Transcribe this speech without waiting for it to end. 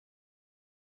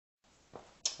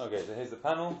Okay, so here's the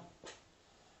panel,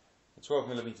 the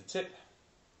 12mm tip,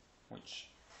 which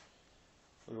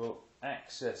we will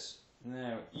access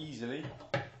now easily.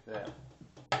 There,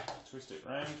 twist it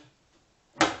round,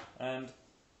 and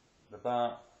the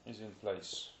bar is in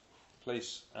place.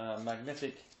 Place a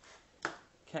magnetic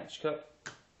catch cup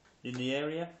in the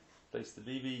area, place the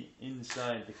BB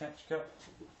inside the catch cup,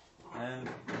 and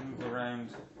move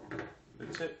around the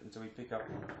tip until we pick up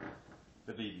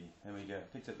the BB. There we go,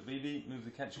 picked up the BB, move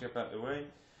the catch cup out of the way.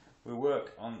 We'll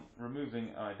work on removing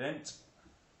our dent.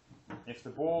 If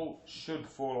the ball should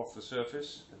fall off the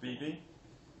surface, the BB,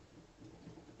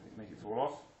 make it fall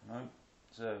off, no.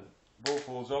 So the ball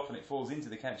falls off and it falls into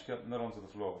the catch cup, not onto the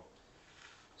floor.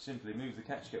 Simply move the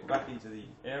catch cup back into the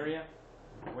area,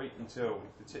 wait until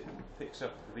the tip picks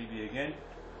up the BB again,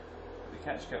 the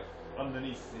catch cup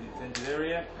underneath the intended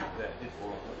area. There, it did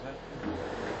fall off that time.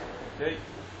 Okay,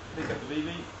 pick up the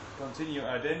BB, continue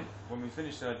our dent. When we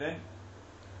finish our dent,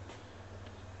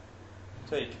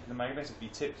 take the magnetically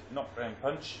tipped knockdown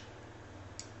punch,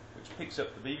 which picks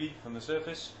up the BB from the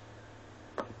surface,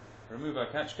 remove our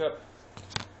catch cup,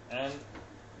 and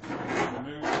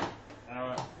remove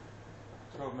our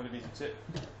 12mm tip.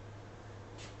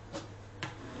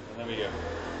 And there we go.